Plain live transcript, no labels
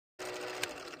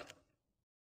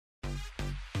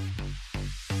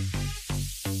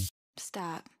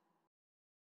step.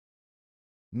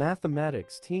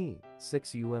 Mathematics T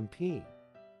 6 UMP.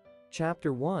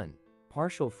 Chapter 1,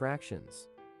 Partial Fractions.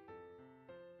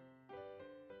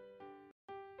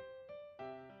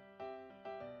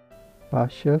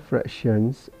 Partial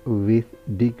fractions with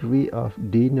degree of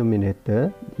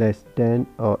denominator less than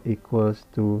or equals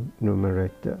to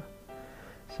numerator.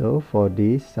 So for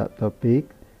this subtopic,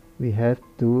 we have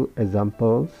two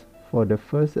examples. For the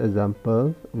first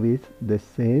example, with the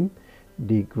same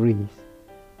degrees.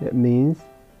 That means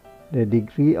the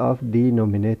degree of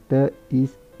denominator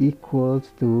is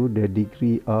equals to the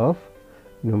degree of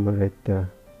numerator.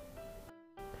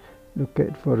 Look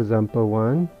at for example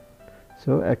 1.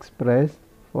 So express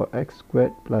for x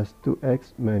squared plus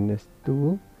 2x minus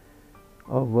 2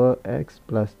 over x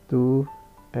plus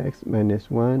 2x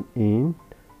minus 1 in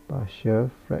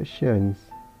partial fractions.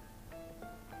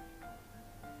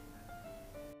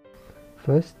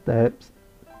 First steps,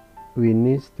 we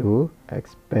need to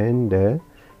expand the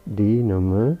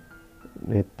denominator.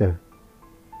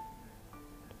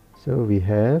 So we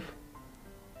have,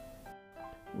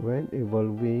 when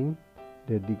evolving,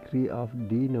 the degree of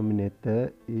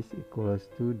denominator is equals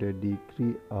to the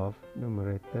degree of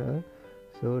numerator,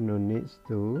 so no need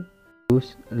to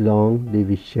use long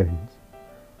divisions.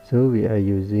 So we are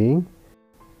using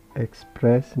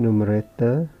express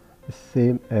numerator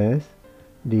same as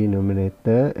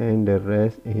denominator, and the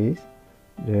rest is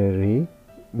the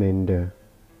remainder.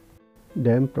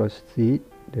 Then proceed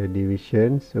the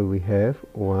division. So we have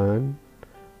 1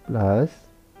 plus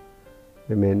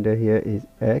remainder here is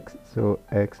x, so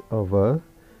x over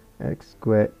x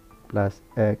squared plus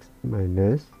x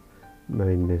minus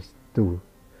 2.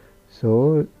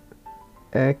 So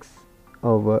x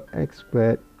over x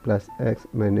squared plus x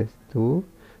minus 2.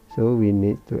 So we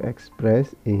need to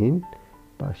express in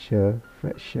partial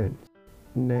fractions.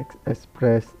 Next,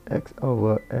 express x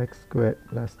over x squared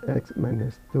plus x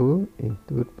minus 2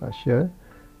 into partial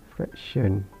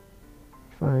fraction.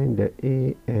 Find the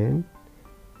a and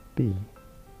b.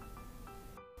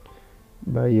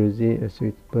 By using a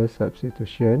suitable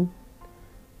substitution,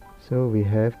 so we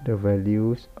have the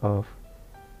values of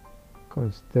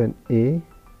constant a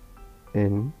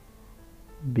and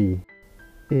b.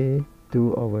 A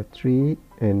 2 over 3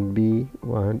 and b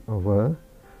 1 over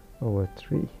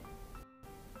 3.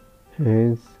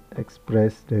 Hence,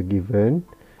 express the given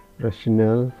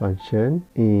rational function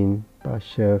in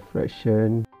partial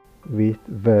fraction with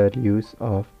values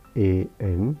of a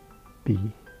and b.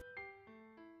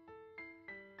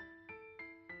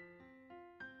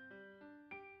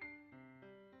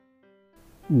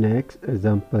 Next,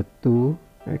 example 2,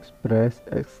 express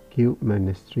x cubed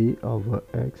minus 3 over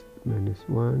x minus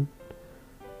 1,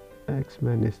 x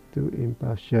minus 2 in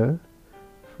partial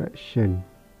fraction.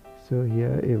 So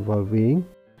here involving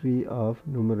degree of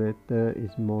numerator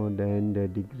is more than the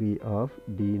degree of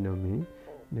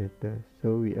denominator.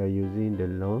 So we are using the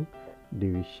long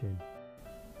division.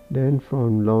 Then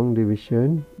from long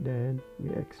division, then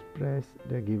we express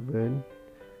the given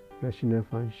rational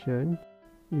function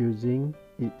using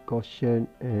its quotient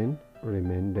and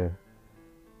remainder.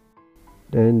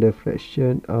 Then the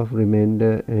fraction of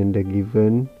remainder and the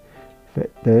given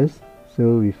factors,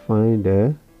 so we find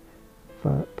the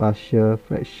partial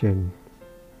fraction.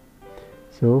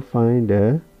 So find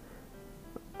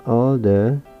all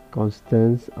the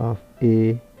constants of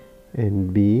a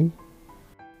and b,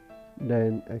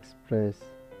 then express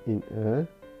in a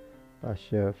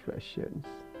partial fractions.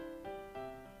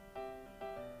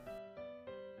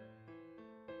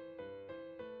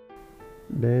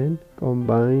 Then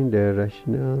combine the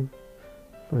rational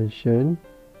function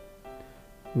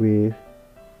with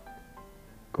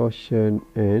quotient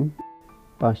and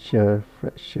partial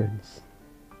fractions.